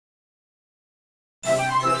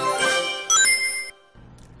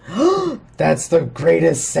That's the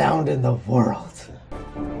greatest sound in the world.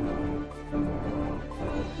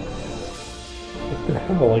 What the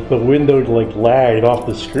hell? Like the window like lagged off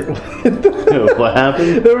the screen. What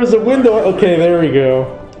happened? There was a window. Okay, there we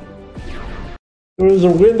go. There was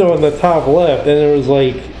a window on the top left, and it was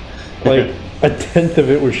like a tenth of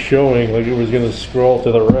it was showing, like it was going to scroll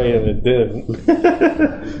to the right, and it didn't.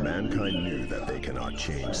 Mankind knew that they cannot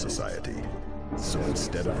change society. So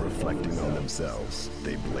instead of reflecting on themselves,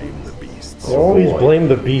 they blame the beasts. They always blame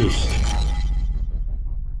the beast.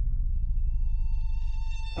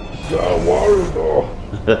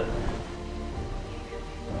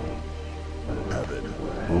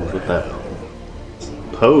 With that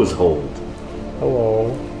pose hold.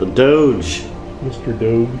 Hello. The Doge. Mr.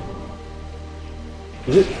 Doge.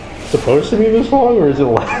 Is it supposed to be this long, or is it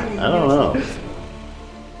like... I don't know.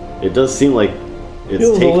 It does seem like it's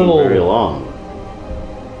Feels taking a little... very long.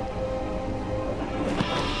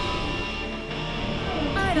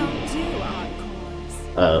 I don't do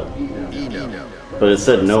encores. But it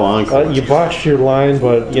said no encore. You botched your line,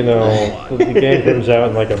 but, you know, the game comes out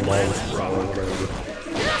in like a month.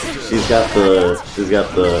 She's got the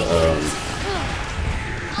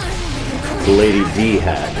Lady D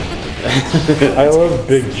hat. I love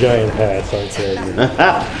big giant hats on characters.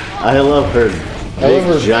 I love her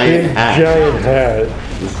big giant hat. Giant hat.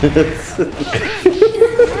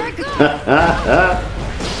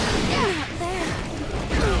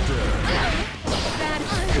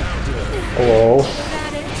 Hello.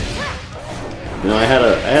 You know, I had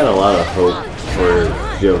a lot of hope for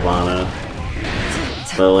Giovanna,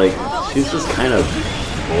 but like she's just kind of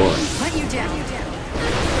boring.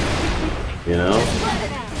 You know?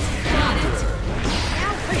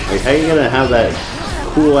 Like, how are you gonna have that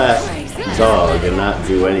cool ass dog and not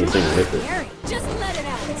do anything with it?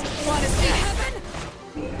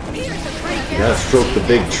 You gotta stroke the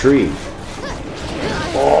big tree.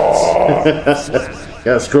 Oh.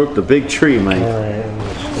 Gotta stroke the big tree, Mike.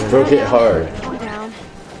 Stroke it hard.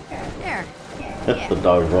 The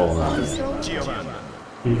dog's rolling on it.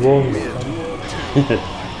 He's rolling.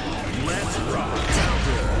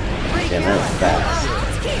 Yeah, that's fast.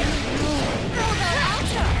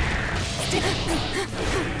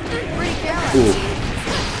 Ooh.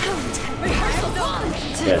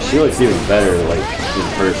 Yeah, she looks even better, like, in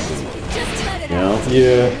person. You know?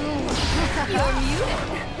 Yeah.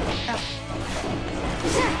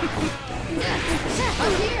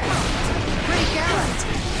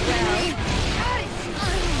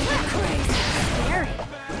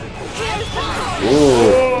 Ooh.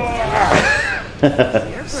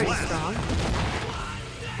 You're pretty strong.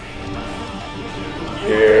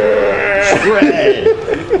 Yeah. Shred!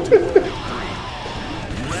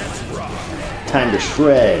 Time to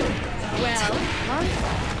shred.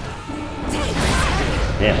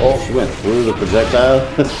 Yeah, oh, she went through the projectile.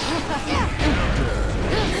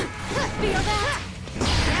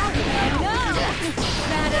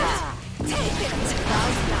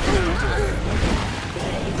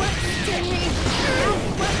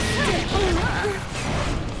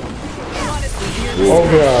 Oh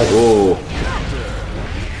god. Oh.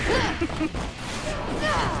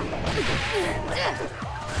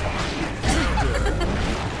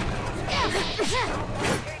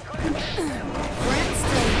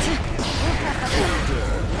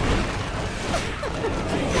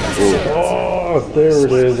 Oh, there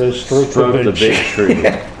it is. I stroked the big tree.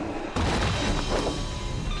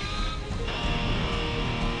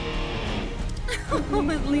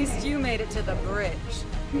 At least you made it to the bridge.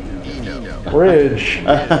 Bridge.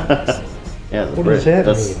 Yeah, the what bridge.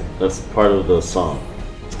 does that mean? That's part of the song.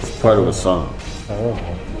 It's part of a song. Oh.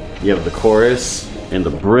 You have the chorus, and the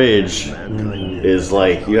bridge is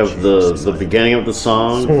like you have the beginning of the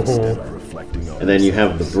song, and then you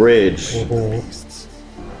have the bridge.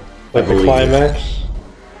 Like the climax?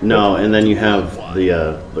 No, and then you have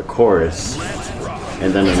the chorus,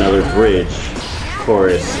 and then another bridge,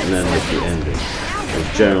 chorus, and then like the ending.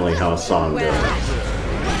 It's generally how a song goes.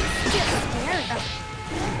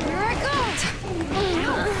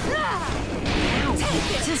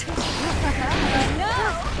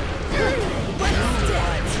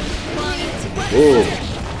 Ooh,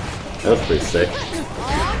 that was pretty sick.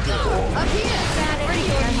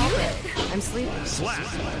 I'm sleeping.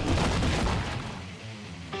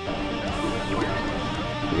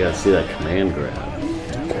 You gotta see that command grab.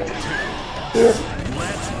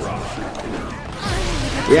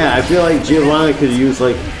 Yeah, I feel like Giovanna could use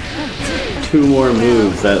like 2 more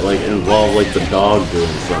moves that like involve like the dog doing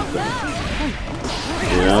something.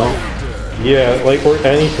 You know? Yeah, like or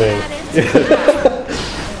anything.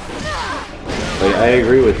 Like I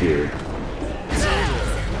agree with you.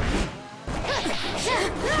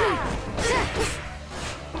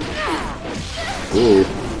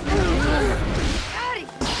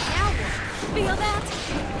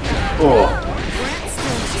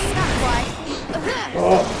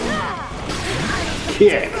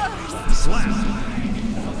 Kick.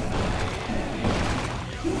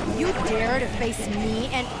 You dare to face me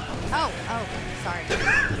and... Oh, sorry.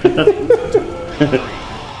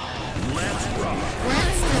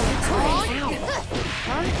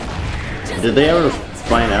 Did they ever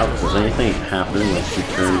find out? Does anything happen when she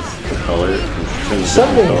turns the color?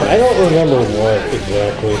 Something, I don't remember what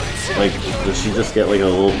exactly. Like, does she just get like a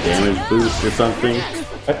little damage boost or something?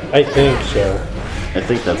 I think so. I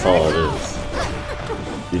think that's all it is.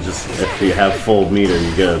 You just, if you have full meter,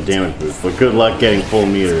 you get a damage boost. But good luck getting full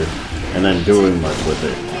meter and then doing much with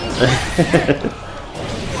it.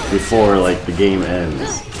 Before, like, the game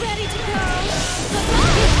ends.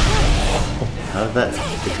 How did that,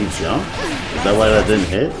 did he jump? Is that why that didn't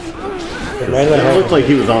hit? It looked like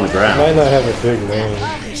he was on the ground. Might not have a big range.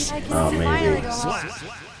 Oh, maybe.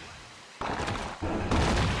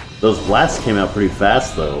 Those blasts came out pretty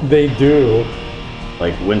fast, though. They do.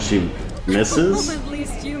 Like, when she misses? At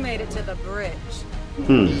least you made it to the bridge.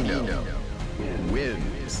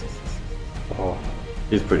 Wins. Oh,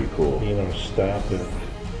 He's pretty cool. stop it.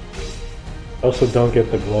 Also, don't get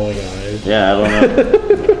the glowing eyes. Yeah, I don't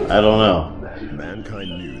know. I don't know. Mankind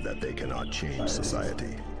knew that they cannot change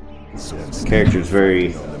society. So The character's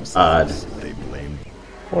very odd. they blamed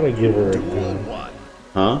I want to give her a go.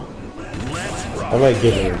 Huh? I might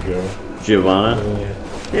give her a go. Giovanna? Yeah.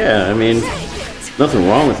 Yeah, I mean, nothing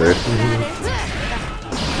wrong with her.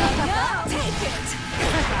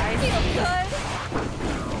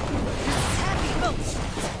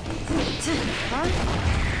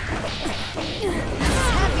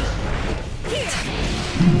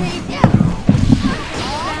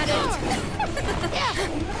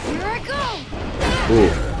 Ooh.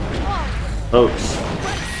 Pokes.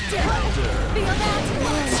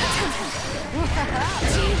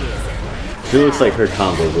 She looks like her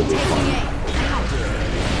combos will be fun.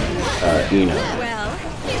 Eno. Well,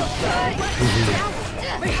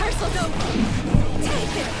 rehearsal's over.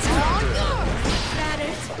 Take it. That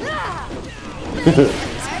is.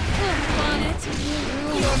 On it.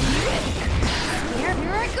 Here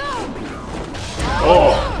I go.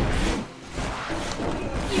 Oh!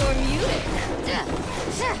 You're muted.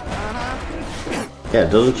 Yeah,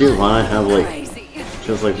 doesn't Giovanna have like, Crazy. she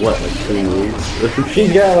has like what, like 2 moves?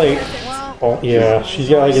 She's got like, oh yeah, she's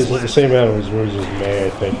got like the same amount of moves as May, I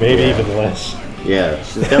think, maybe even less. Yeah,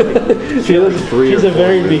 she's got like, She's a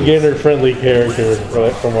very beginner-friendly character,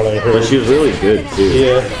 from what I heard. but she was really good too.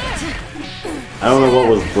 Yeah, I don't know what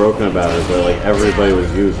was broken about her, but like everybody was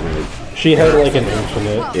using it. she had like an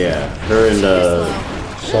infinite Yeah, her and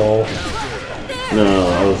soul. no,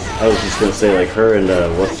 I was just gonna say like her and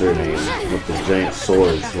what's her name with the giant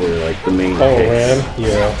swords were like the main Oh, picks. Ram?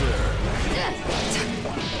 Yeah.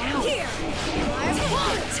 Here.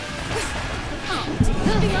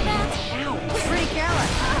 Feel that? Freak out.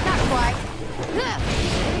 Not quite.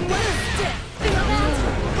 One step. Feel that?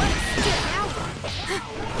 One step.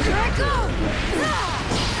 Here I go.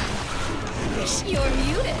 You're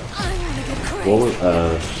muted. I'm gonna get crazy. What was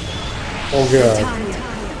Oh god.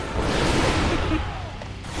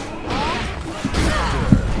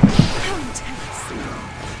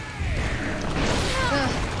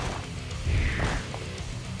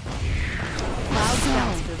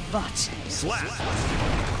 Slash.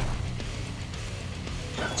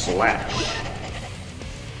 Slash?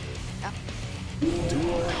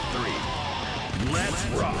 Duel 3. Let's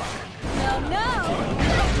rock. No.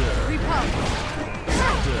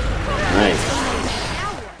 Nice.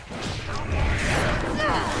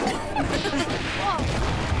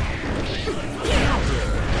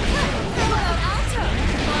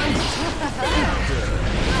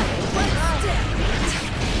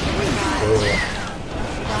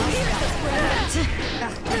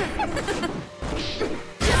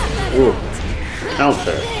 Ooh.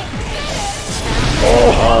 Counter.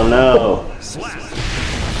 Oh no.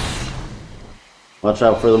 Watch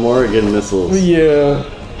out for the Morrigan missiles. Yeah.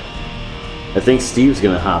 I think Steve's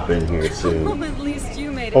gonna hop in here soon. At least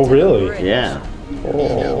you made it. Oh to the really? bridge. Yeah,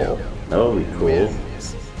 Oh. that would be cool.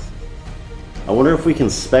 I wonder if we can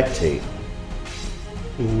spectate.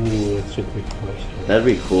 Ooh, that's a good question. That'd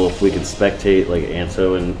be cool if we could spectate like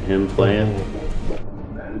Anto and him playing.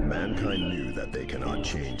 Mankind knew that they cannot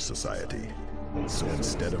change society. So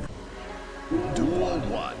instead of Duel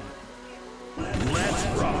 1. Let's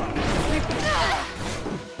rock.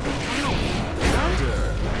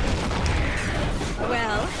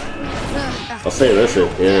 Well, I'll say this: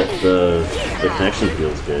 the connection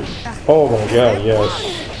feels good. Oh my god,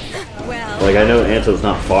 yes. Like I know Anto's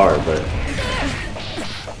not far, but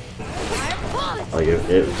Like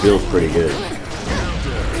it feels pretty good.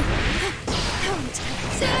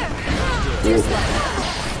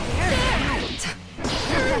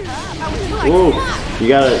 Ooh, you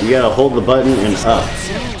gotta hold the button and up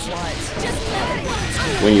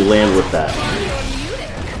when you land with that.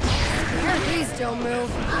 Please don't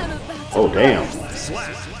move. Oh damn!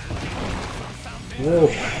 Oh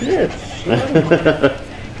shit!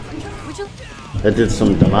 That did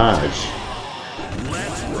some damage.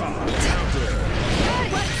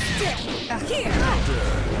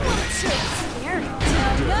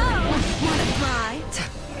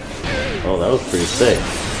 Oh, that was pretty sick.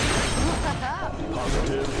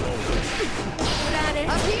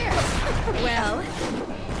 Up here. Well.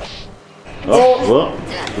 Oh, well.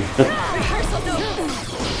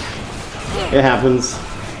 It happens.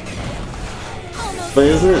 But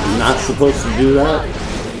isn't it not supposed to do that?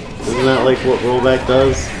 Isn't that like what rollback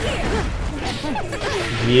does?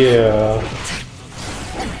 Yeah.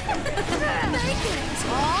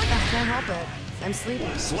 I can't help it. I'm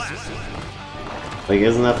sleeping. Like,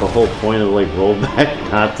 isn't that the whole point of like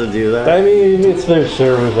rollback not to do that? I mean, it's their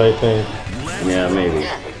service, I think. Yeah, maybe.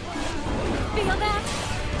 Feel that?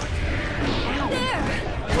 There.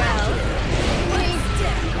 Well.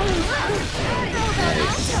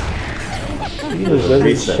 Jesus, that is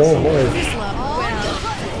Reset so some. much.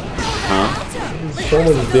 Huh? So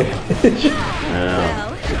much damage. I know.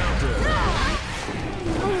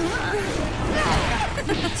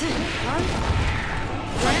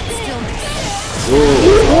 Ooh.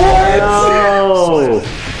 No!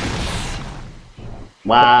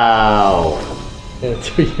 Wow.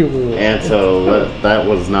 Anto, that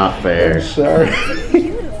was not fair. I'm sorry.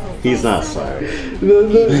 He's not sorry.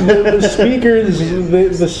 The speakers,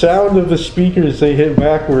 the sound of the speakers, they hit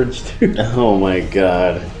backwards too. Oh my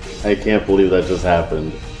god. I can't believe that just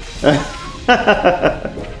happened.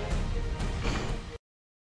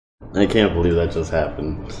 I can't believe that just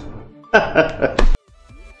happened.